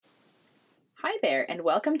Hi there, and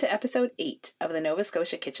welcome to episode 8 of the Nova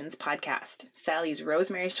Scotia Kitchens podcast, Sally's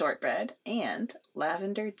Rosemary Shortbread and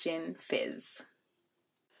Lavender Gin Fizz.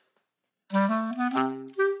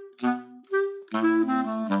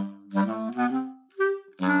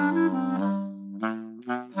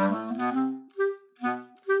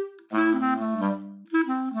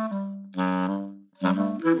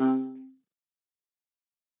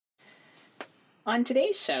 On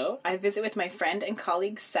today's show, I visit with my friend and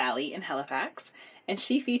colleague Sally in Halifax, and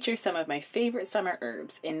she features some of my favorite summer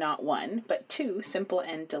herbs in not one, but 2 simple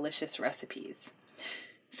and delicious recipes.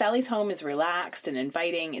 Sally's home is relaxed and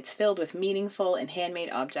inviting, it's filled with meaningful and handmade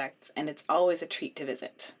objects, and it's always a treat to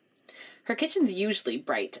visit. Her kitchen's usually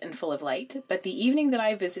bright and full of light, but the evening that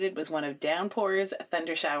I visited was one of downpours,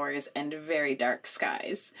 thunder showers, and very dark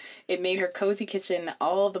skies. It made her cozy kitchen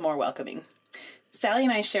all the more welcoming. Sally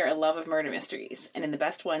and I share a love of murder mysteries, and in the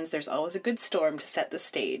best ones there's always a good storm to set the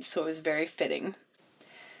stage, so it was very fitting.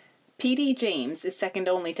 P.D. James is second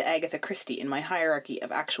only to Agatha Christie in my hierarchy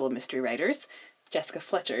of actual mystery writers. Jessica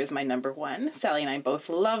Fletcher is my number 1. Sally and I both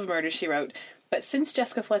love Murder, She Wrote, but since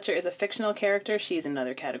Jessica Fletcher is a fictional character, she's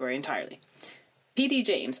another category entirely. P.D.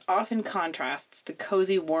 James often contrasts the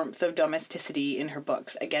cozy warmth of domesticity in her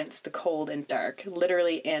books against the cold and dark,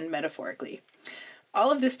 literally and metaphorically. All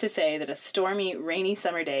of this to say that a stormy, rainy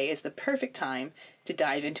summer day is the perfect time to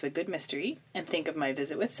dive into a good mystery and think of my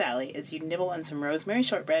visit with Sally as you nibble on some rosemary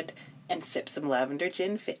shortbread and sip some lavender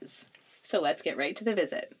gin fizz. So let's get right to the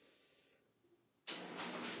visit.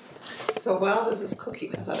 So while this is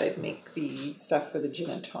cooking, I thought I'd make the stuff for the gin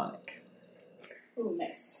and tonic. Ooh,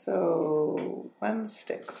 nice. So 1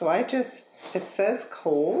 stick. So it says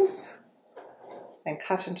cold and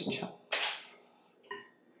cut into chunks.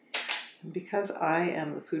 Because I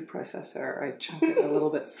am the food processor, I chunk it a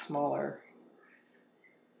little bit smaller.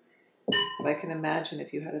 But I can imagine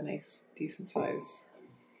if you had a nice, decent size.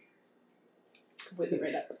 Whiz it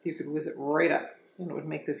right up. You could whiz it right up, and it would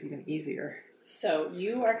make this even easier. So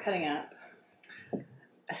you are cutting up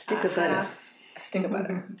a stick of butter. A stick of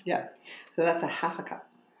butter. Yeah. So that's a half a cup.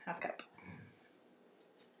 Half cup.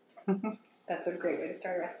 That's a great way to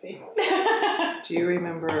start a recipe. Do you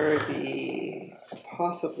remember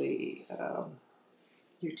possibly,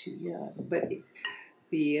 you're too young, but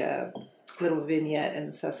the little vignette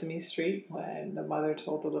in Sesame Street when the mother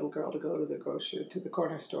told the little girl to go to the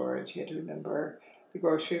corner store, and she had to remember the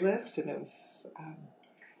grocery list, and it was,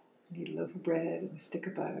 need a loaf of bread and a stick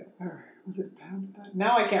of butter, or was it a pound of butter?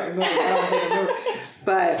 Now I can't remember. I don't think I remember.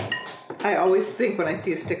 But I always think when I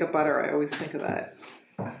see a stick of butter, I always think of that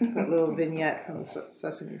little vignette from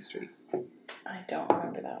Sesame Street. I don't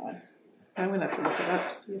remember that one. I'm going to have to look it up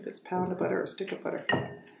to see if it's pound of butter or stick of butter.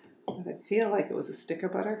 But I feel like it was a stick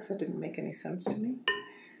of butter because that didn't make any sense to me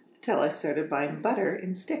until I started buying butter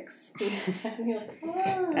in sticks.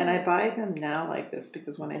 And I buy them now like this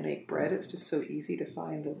because when I make bread, it's just so easy to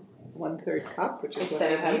find the 1/3 cup, which is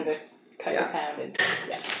instead what of I having need. to cut your pound.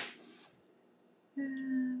 Yeah.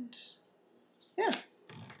 And yeah,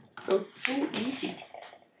 so it's so easy.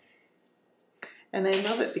 And I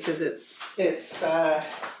love it because it's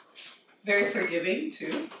very forgiving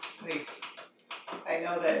too. Like, I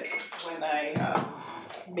know that when I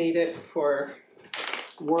made it for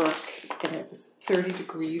work and it was 30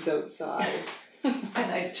 degrees outside and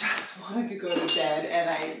I just wanted to go to bed, and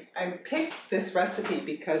I picked this recipe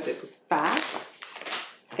because it was fast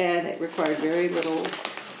and it required very little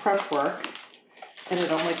prep work, and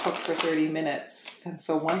it only cooked for 30 minutes. And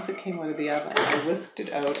so once it came out of the oven, I whisked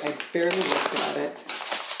it out. I barely looked at it.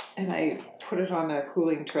 And I put it on a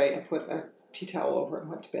cooling tray and put a tea towel over it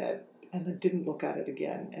and went to bed. And then didn't look at it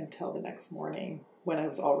again until the next morning when I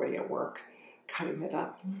was already at work cutting it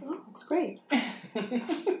up. Oh, it looks great. And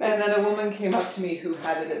then a woman came up to me who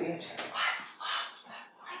had it at the end. She said, I love that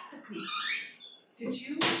recipe. Did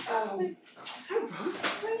you, was that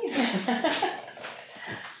rosemary?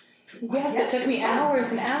 Yes, it took me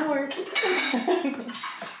hours and hours.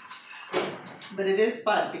 But it is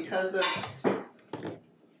fun because of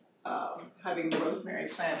having the rosemary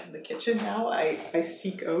plant in the kitchen now. I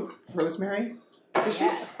seek out rosemary dishes.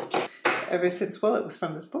 Yes. Ever since, well, it was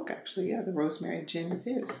from this book actually, the Rosemary Gin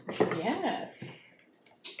Fizz. Yes.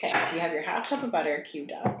 Okay, so you have your half cup of butter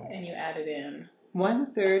cubed up and you added in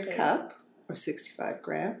 1/3 cup or 65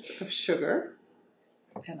 grams of sugar.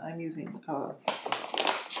 And I'm using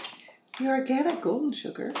the organic golden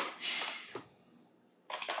sugar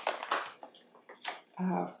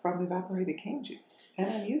from evaporated cane juice. And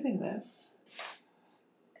I'm using this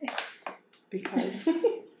because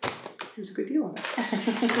there's a good deal on it.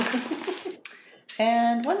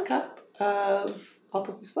 And 1 cup of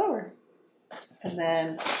all-purpose flour. And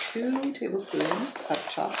then 2 tablespoons of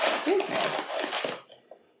chopped rosemary.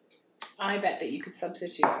 I bet that you could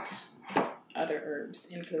substitute other herbs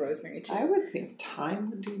in for the rosemary too. I would think thyme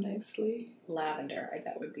would do nicely. Lavender, I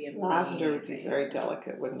bet would be amazing. Lavender would be very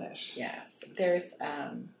delicate, wouldn't it? Yes. There's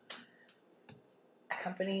a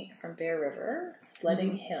company from Bear River,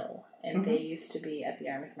 Sledding Hill, and they used to be at the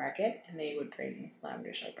Yarmouth Market, and they would bring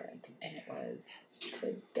lavender shortbread, and it was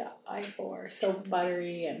to die for. So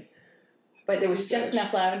buttery, but there was just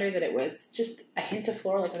enough lavender that it was just a hint of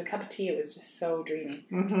floral. Like with a cup of tea, it was just so dreamy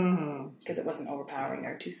because it wasn't overpowering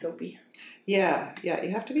or too soapy. Yeah, you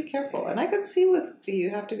have to be careful. And I could see you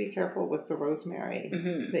have to be careful with the rosemary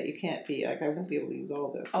that you can't be, like, I won't be able to use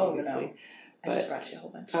all this, obviously. No. I just brought you a whole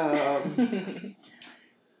bunch.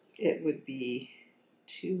 It would be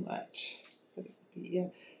too much. But it would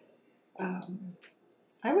be,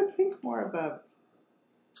 I would think more of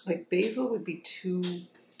like basil would be too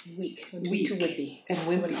weak. Too wimpy. And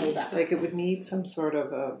wimpy. Wouldn't hold up. Like it would need some sort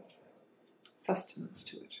of a sustenance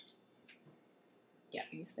to it. Yeah,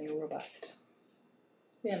 it needs to be robust.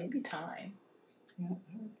 Yeah, maybe thyme. Yeah,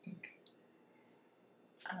 I would think.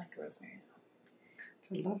 I like the rosemary though.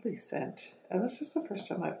 It's a lovely scent. And this is the first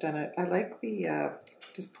time I've done it. I like the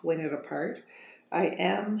just pulling it apart.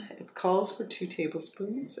 It calls for 2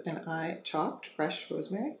 tablespoons, and I chopped fresh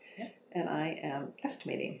rosemary, and I am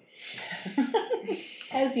estimating.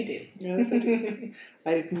 As you do. Yes, I do.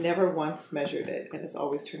 I've never once measured it, and it's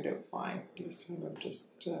always turned out fine. You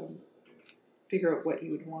just figure out what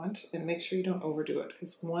you would want, and make sure you don't overdo it.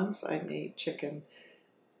 Because once I made chicken,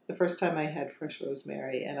 the first time I had fresh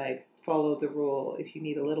rosemary, and I followed the rule, if you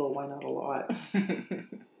need a little, why not a lot?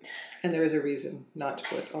 And there is a reason not to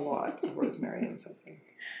put a lot of rosemary in something.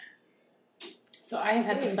 So I have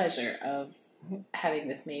had the pleasure of having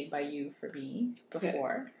this made by you for me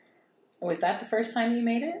before. Yeah. Was that the first time you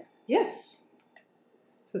made it? Yes.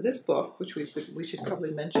 So this book, which we should probably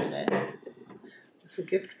mention it, it's a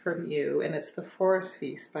gift from you, and it's The Forest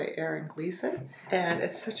Feast by Erin Gleason. And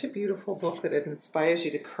it's such a beautiful book that it inspires you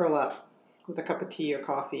to curl up with a cup of tea or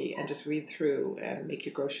coffee and just read through and make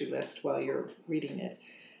your grocery list while you're reading it.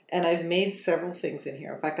 And I've made several things in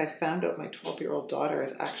here. In fact, I found out my 12-year-old daughter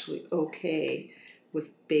is actually okay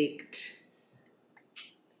with baked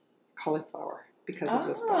cauliflower because of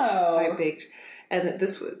this book. I baked, and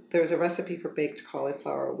there was a recipe for baked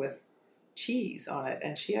cauliflower with cheese on it,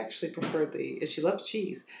 and she actually preferred and she loves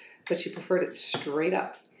cheese, but she preferred it straight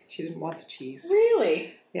up. She didn't want the cheese.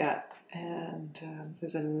 Really? Yeah. And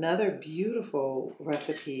there's another beautiful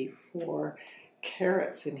recipe for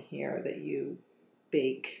carrots in here that you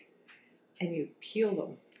bake and you peel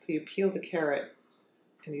them. So you peel the carrot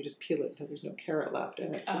and you just peel it until there's no carrot left,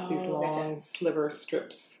 and it's just these long sliver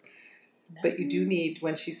strips. Nice. But you do need,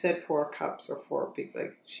 when she said 4 cups or 4 big,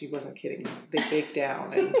 like she wasn't kidding, they bake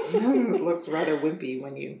down and it looks rather wimpy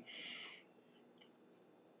when you.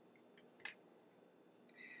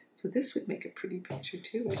 So this would make a pretty picture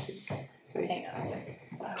too, I think. Hang on a second.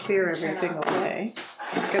 Clear everything away.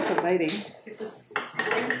 Get the lighting. Where's this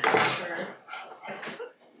for?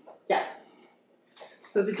 Yeah.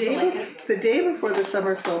 So the day before the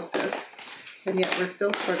summer solstice, and yet we're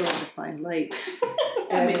still struggling to find light.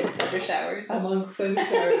 Amidst thunder showers. Amongst thunder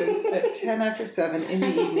showers at 10 after 7 in the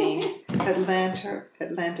evening,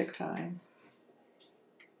 Atlantic time.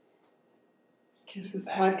 Because this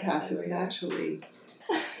podcast is naturally...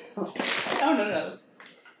 Oh, no.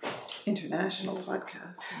 International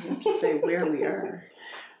podcast. We have to say where we are.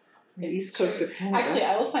 The East Coast of Canada. Actually,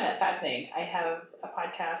 I always find that fascinating. I have a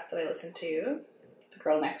podcast that I listen to, the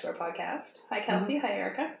Girl Next Door podcast. Hi, Kelsey. Hi,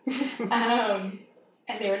 Erica.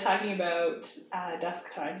 And they were talking about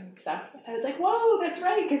dusk times and stuff. And I was like, whoa, that's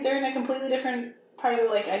right, because they're in a completely different part of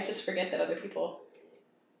the, I just forget that other people.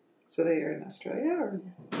 So they are in Australia? Or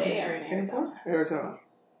they are in Arizona. Arizona.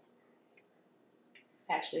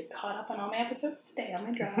 Actually caught up on all my episodes today on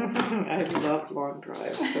my drive. I love long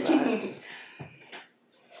drives for that.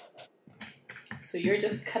 So you're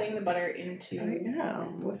just cutting the butter into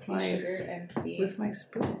with my sugar and with my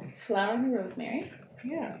spoon. Flour and the rosemary.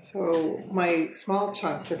 Yeah, so my small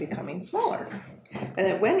chunks are becoming smaller. And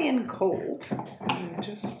it went in cold. And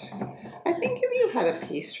I think if you had a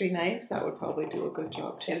pastry knife, that would probably do a good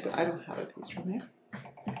job too, but I don't have a pastry knife.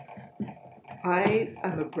 I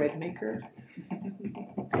am a bread maker.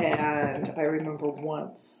 And I remember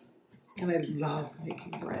once, and I love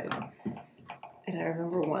making bread, and I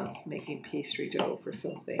remember once making pastry dough for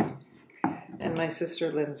something, and my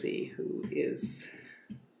sister Lindsay, who is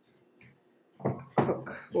a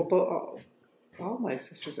cook, well, all my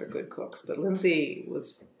sisters are good cooks, but Lindsay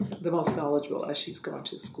was the most knowledgeable as she's gone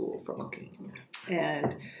to school for cooking,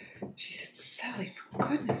 and she said, Sally, for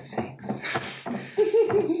goodness sakes,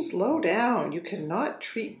 slow down. You cannot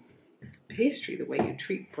treat pastry the way you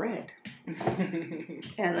treat bread. And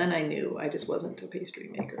then I knew I just wasn't a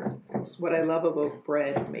pastry maker. It's what I love about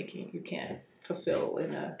bread making, you can't fulfill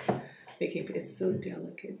in a making. It's so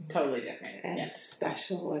delicate, Totally different, and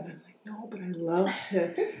special. And I'm like, no, but I love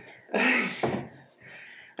to.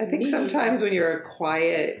 I think sometimes when you're a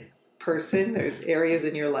quiet person, there's areas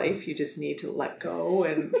in your life you just need to let go.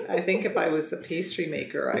 And I think if I was a pastry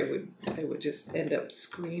maker, I would just end up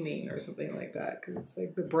screaming or something like that, because it's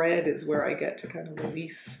like the bread is where I get to kind of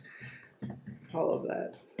release all of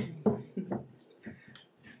that.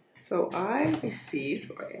 So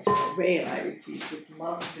Ray and I received this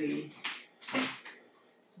lovely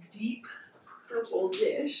deep purple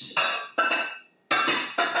dish. The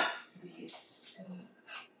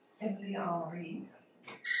Emily Henri.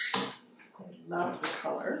 I love the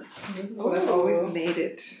color. And this is what I've always made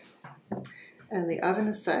it. And the oven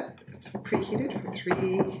is set. It's preheated for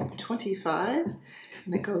 325,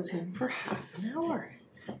 and it goes in for half an hour.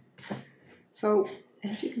 So,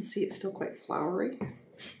 as you can see, it's still quite floury.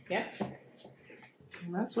 Yeah.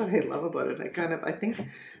 And that's what I love about it. I think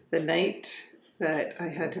the night that I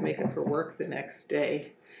had to make it for work the next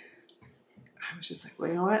day, I was just like, well,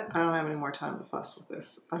 you know what? I don't have any more time to fuss with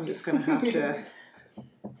this. I'm just going to have to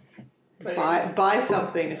buy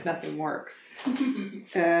something if nothing works.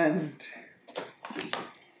 And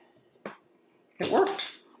it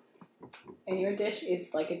worked. And your dish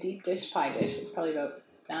is like a deep dish pie dish. It's probably about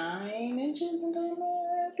 9 inches in diameter.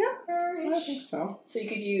 Yeah, I think so. So you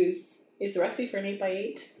could use, is the recipe for an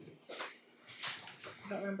 8x8? I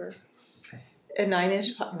don't remember. A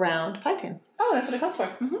 9-inch round pie tin. Oh, that's what it calls for.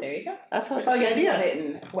 Mm-hmm. There you go. That's how it Oh, yes, you cut it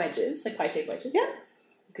in wedges, like pie-shaped wedges. Yeah.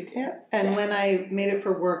 Good. Yeah. And when I made it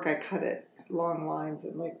for work, I cut it long lines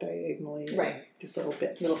and like diagonally. Right. Just little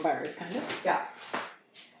bits. Little bars, kind of. Yeah.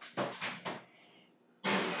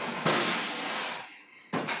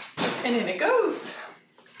 And in it goes.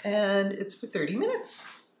 And it's for 30 minutes.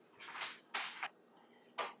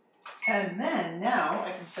 And then now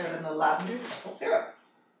I can start on the lavender simple syrup.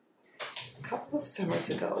 A couple of summers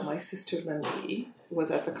ago, my sister Lindsay was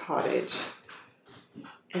at the cottage,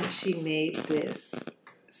 and she made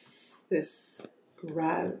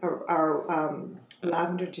our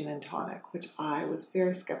lavender gin and tonic, which I was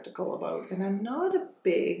very skeptical about. And I'm not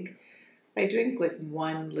I drink like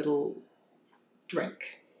one little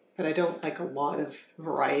drink, but I don't like a lot of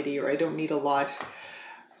variety, or I don't need a lot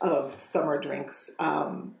of summer drinks.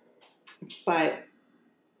 But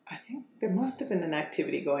I think there must have been an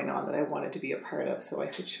activity going on that I wanted to be a part of. So I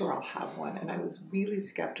said, sure, I'll have one. And I was really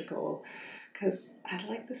skeptical because I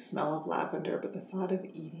like the smell of lavender, but the thought of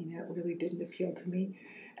eating it really didn't appeal to me.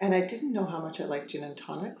 And I didn't know how much I liked gin and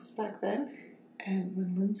tonics back then. And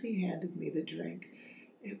when Lindsay handed me the drink,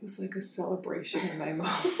 it was like a celebration in my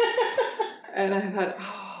mouth. And I thought,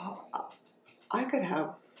 oh, I could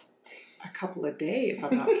have a couple a day if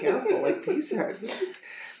I'm not careful. Like these,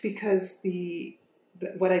 because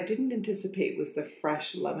what I didn't anticipate was the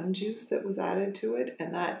fresh lemon juice that was added to it,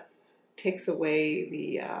 and that takes away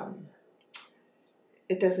the.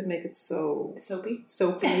 It doesn't make it so soapy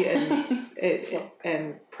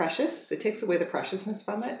and precious. It takes away the preciousness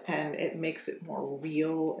from it, and it makes it more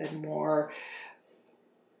real and more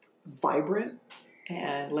vibrant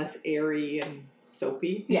and less airy and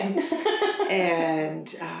soapy. Yeah. And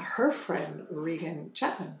her friend Regan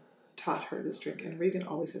Chapman taught her this drink, and Regan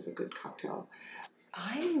always has a good cocktail.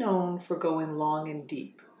 I'm known for going long and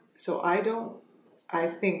deep, so I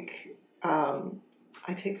think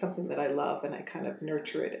I take something that I love and I kind of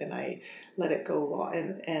nurture it and I let it go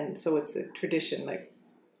long, and so it's a tradition, like,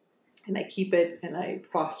 and I keep it and I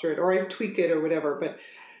foster it or I tweak it or whatever. But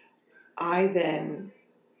I then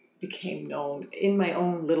became known in my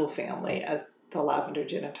own little family as the Lavender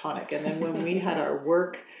Gin and Tonic, and then when we had our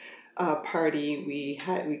work party, we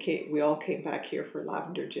all came back here for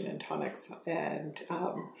Lavender Gin and Tonics, and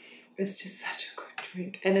it's just such a good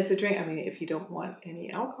drink. And it's a drink, I mean, if you don't want any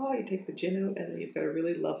alcohol, you take the gin out, and then you've got a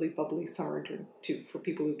really lovely bubbly summer drink too for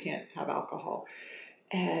people who can't have alcohol.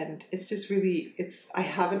 And it's just really,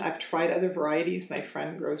 I've tried other varieties. My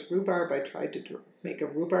friend grows rhubarb. I tried to make a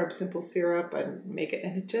rhubarb simple syrup and make it,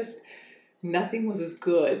 and it just, nothing was as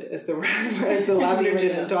good as the Lavender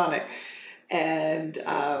Gin and Tonic. And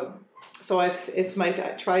so it's my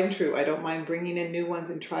tried and true. I don't mind bringing in new ones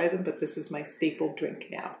and try them, but this is my staple drink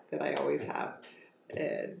now that I always have.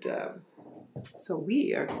 And so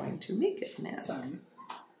we are going to make it now. Fun.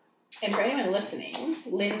 And for anyone listening,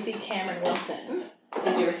 Lindsay Cameron Wilson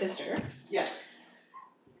is your sister. Yes.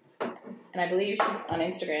 And I believe she's on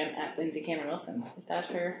Instagram at Lindsay Cameron Wilson. Is that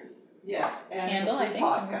her Yes, and handle, the I think.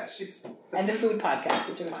 podcast. And the food podcast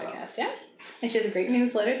is her podcast, yeah. And she has a great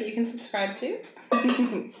newsletter that you can subscribe to.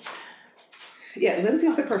 Yeah,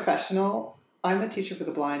 Lindsay's the professional. I'm a teacher for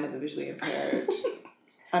the blind and the visually impaired.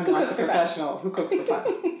 I'm Who not cooks the for fun? professional who cooks for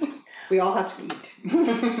fun. We all have to eat.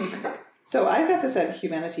 So I got this at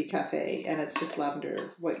Humanity Cafe, and it's just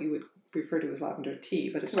lavender, what you would refer to as lavender tea,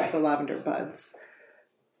 but it's just the lavender buds.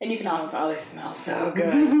 And you can they smell so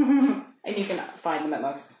good. And you can find them at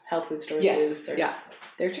most health food stores. Yes, yeah.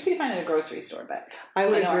 They're tricky to find in a grocery store, but I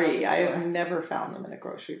would agree. I have never found them in a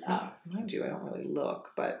grocery store. Mind you, I don't really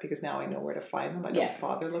look, but because now I know where to find them, I don't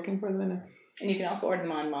bother looking for them. And you can also order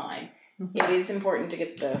them online. Mm-hmm. It is important to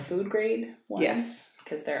get the food grade ones. Yes.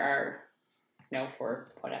 Because there are,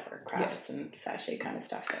 for whatever, crafts and sachet kind of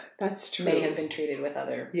stuff that's true. May have been treated with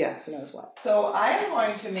other who knows what. So I am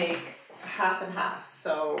going to make half and half.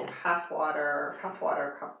 So half water, cup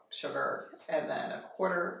sugar, and then a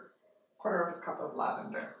quarter of a cup of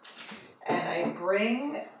lavender. And I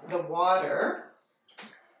bring the water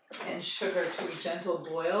and sugar to a gentle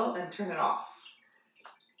boil and turn it off.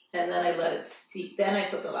 And then I let it steep. Then I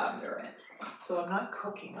put the lavender in. So I'm not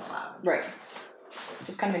cooking the lavender. Right.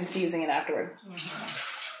 Just kind of infusing it afterward.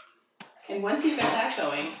 Mm-hmm. And once you've got that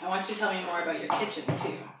going, I want you to tell me more about your kitchen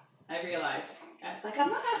too. I realized, I was like, I'm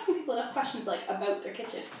not asking people enough questions about their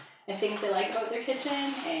kitchen. And things they like about their kitchen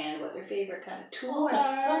and what their favorite kind of tools are. I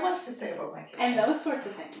have so much to say about my kitchen. And those sorts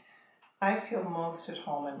of things. I feel most at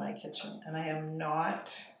home in my kitchen, and I am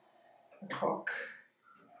not a cook.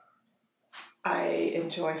 I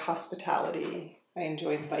enjoy hospitality. I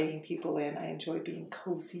enjoy inviting people in. I enjoy being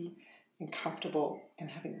cozy and comfortable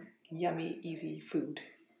and having yummy, easy food,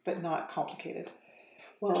 but not complicated.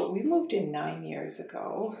 Well, we moved in 9 years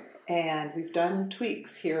ago, and we've done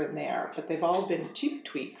tweaks here and there, but they've all been cheap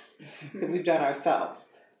tweaks that we've done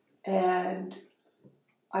ourselves. And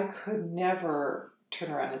I could never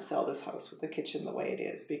turn around and sell this house with the kitchen the way it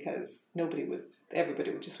is, because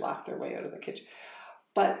everybody would just laugh their way out of the kitchen.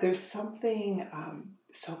 But there's something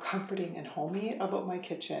so comforting and homey about my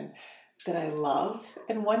kitchen that I love.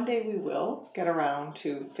 And one day we will get around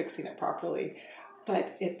to fixing it properly.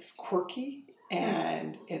 But it's quirky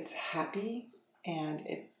and it's happy and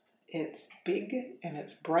it's big and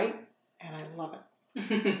it's bright and I love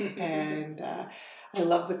it. And I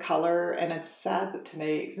love the color, and it's sad that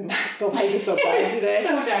today the light is so bad today. It's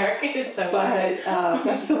so dark. It is so dark. But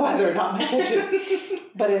that's the weather, not my kitchen.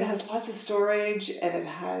 But it has lots of storage, and it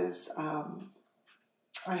has.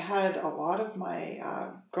 I had a lot of my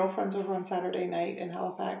girlfriends over on Saturday night in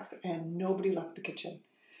Halifax, and nobody left the kitchen.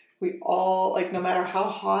 We all, no matter how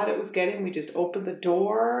hot it was getting, we just opened the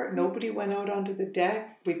door. Nobody went out onto the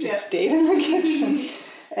deck. We just stayed in the kitchen.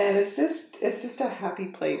 And it's just a happy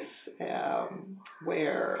place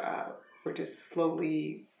where we're just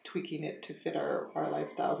slowly tweaking it to fit our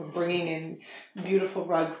lifestyles and bringing in beautiful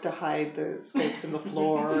rugs to hide the scrapes in the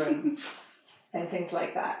floor and things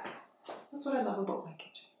like that. That's what I love about my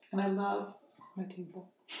kitchen. And I love my table.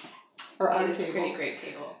 Or our table. It's a pretty great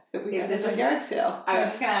table. That we got at a yard sale. I was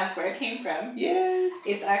just going to ask where it came from. Yes.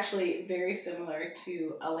 It's actually very similar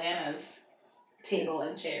to Alana's table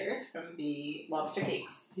and chairs from the lobster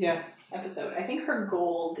cakes episode. I think her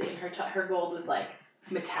gold in her gold was like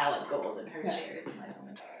metallic gold in her chairs.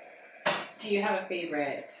 Do you have a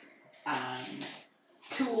favorite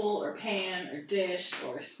tool or pan or dish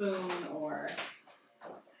or spoon or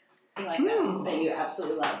thing like that you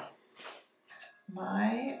absolutely love?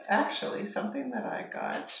 Something that I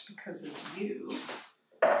got because of you,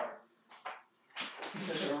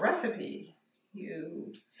 because of a recipe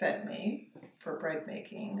you sent me for bread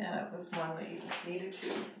making, and it was one that you needed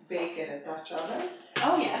to bake in a Dutch oven.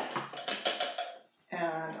 Oh, yes.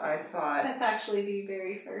 And I thought... That's actually the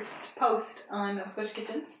very first post on Nova Scotia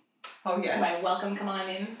Kitchens. Oh, yes. My welcome, come on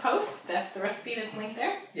in post. That's the recipe that's linked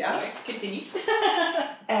there. Yeah. Sorry, continue.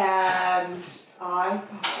 And I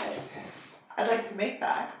thought, I'd like to make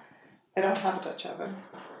that. I don't have a Dutch oven.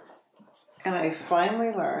 And I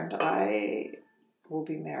finally learned I will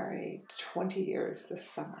be married 20 years this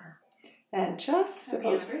summer. And just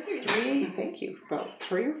about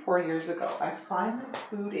 3 or 4 years ago, I finally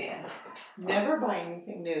clued in. Never buy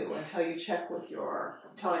anything new until I check with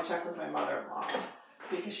my mother-in-law,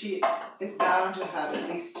 because she is bound to have at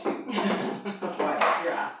least 2 of what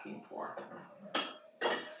you're asking for.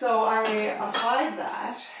 So I applied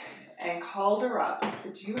that and called her up and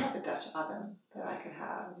said, "Do you have a Dutch oven that I could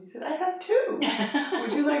have?" And she said, "I have 2.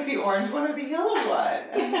 Would you like the orange one or the yellow one?"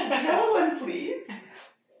 And I said, "The yellow one, please."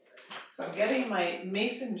 So I'm getting my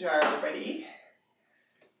mason jar ready.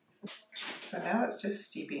 So now it's just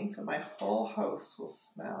steeping, so my whole house will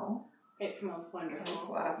smell. It smells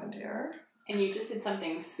wonderful. Lavender. And you just did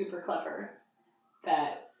something super clever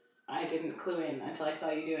that I didn't clue in until I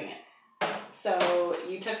saw you doing it. So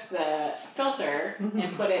you took the filter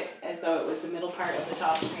and put it as though it was the middle part of the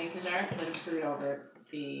top of the mason jar, so that it screwed over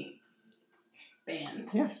the band.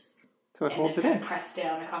 Yes. So it holds it in. And press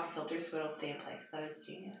down the coffee filter so it'll stay in place. That is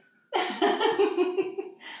genius.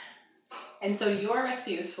 And so your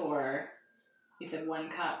recipe is for, you said 1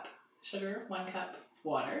 cup sugar, 1 cup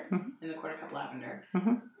water, and a 1/4 cup lavender.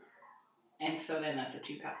 And so then that's a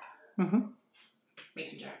 2 cup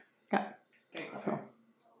mason jar. Yeah. Very clever.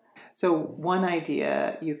 So one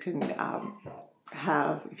idea you can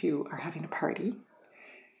have if you are having a party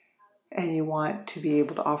and you want to be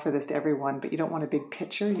able to offer this to everyone, but you don't want a big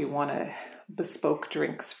pitcher, you want a bespoke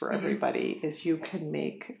drinks for everybody, is you can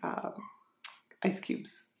make ice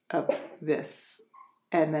cubes of this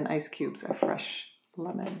and then ice cubes of fresh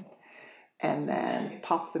lemon and then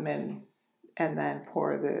pop them in and then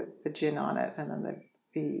pour the gin on it and then the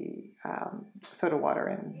soda water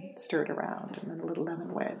and stir it around and then a little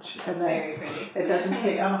lemon wedge. And then very pretty. It doesn't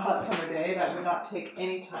take, on a hot summer day, that would not take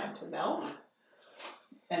any time to melt.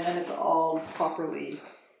 And then it's all properly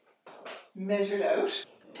measured out.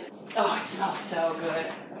 Oh, it smells so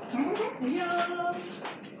good. Yum!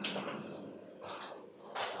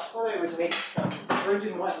 Well, I would make some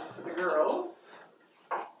virgin ones for the girls.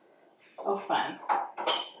 Oh, fun.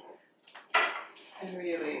 And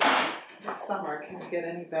really, this summer can't get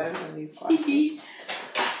any better than these glasses.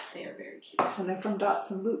 They are very cute. And they're from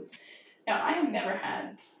Dots and Loops. Now, I have never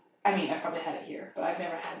had, I mean, I've probably had it here, but I've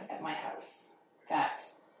never had it at my house, that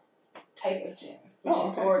type of gin, which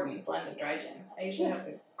is Gordon's London Dry Gin. I usually have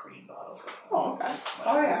the green bottle. Oh, okay.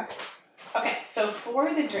 Oh, yeah. Okay, so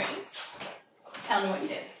for the drinks, tell me what you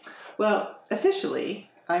did. Well,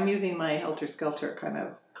 officially, I'm using my Helter Skelter kind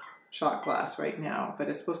of shot glass right now, but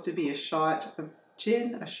it's supposed to be a shot of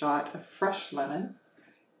gin, a shot of fresh lemon,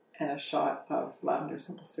 and a shot of lavender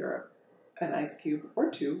simple syrup, an ice cube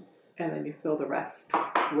or 2, and then you fill the rest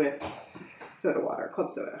with soda water, club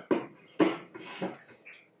soda.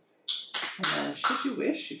 And then, should you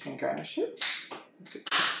wish, you can garnish it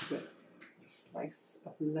with a slice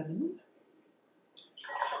of lemon.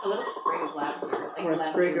 A little sprig of lavender. Like or a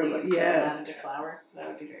sprig of, yes. Lavender flower. That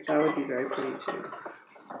would be very That would be very pretty too.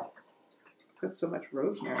 Got so much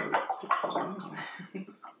rosemary that sticks around.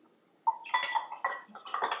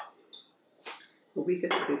 Well, we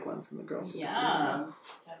get the big ones and the girls. Yeah, I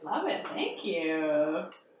love it. Thank you.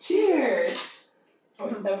 Cheers. Oh,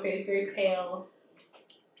 it's so pretty. It's very pale.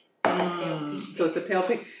 So it's a pale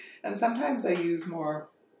pink. And sometimes I use more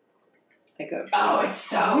like a... Oh, it's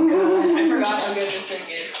so good. I forgot how good this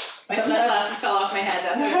drink is. My sunglasses fell off my head.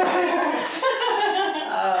 That's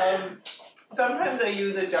okay. Sometimes I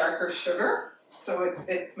use a darker sugar. So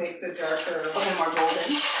it makes it darker. Okay, more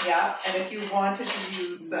golden. Yeah, and if you wanted to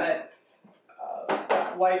use that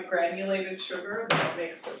white granulated sugar, that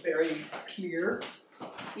makes it very clear.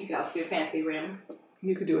 You could also do a fancy rim.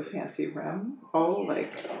 You could do a fancy rim. Oh,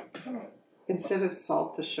 like instead of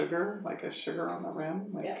salt the sugar, like a sugar on the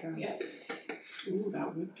rim. Like, yeah. Ooh,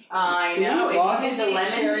 that would. I know. If you did the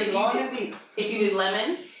lemon, if you did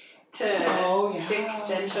lemon to stick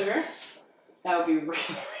then sugar, that would be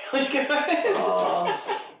really, really good.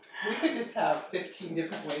 We could just have 15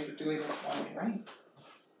 different ways of doing this one drink.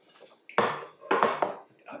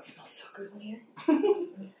 Oh, it smells so good in here.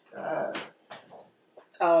 It does.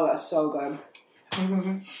 Oh, that's so good.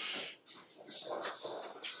 And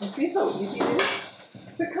see how easy it is?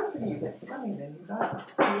 The company that's coming in, you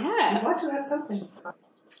got. Yes. You want to have something.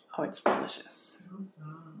 Oh, it's delicious.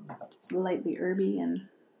 It's lightly herby and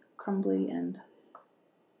crumbly, and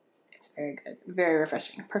it's very good. Very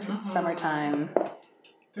refreshing. Perfect summertime.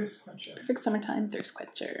 Thirst quencher. Perfect summertime thirst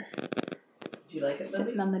quencher. Do you like it, Lily?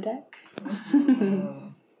 Sitting on the deck.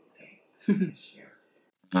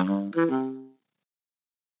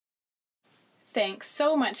 Thanks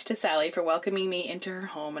so much to Sally for welcoming me into her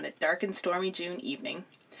home on a dark and stormy June evening.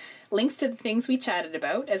 Links to the things we chatted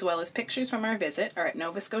about, as well as pictures from our visit, are at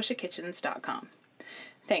novascotiakitchens.com.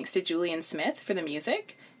 Thanks to Julian Smith for the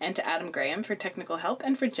music, and to Adam Graham for technical help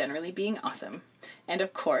and for generally being awesome. And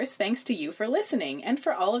of course, thanks to you for listening and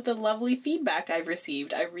for all of the lovely feedback I've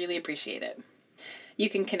received. I really appreciate it. You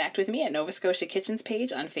can connect with me at Nova Scotia Kitchens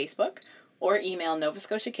page on Facebook, or email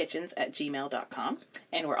novascotiakitchens@gmail.com.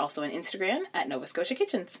 And we're also on Instagram at Nova Scotia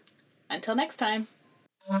Kitchens. Until next time.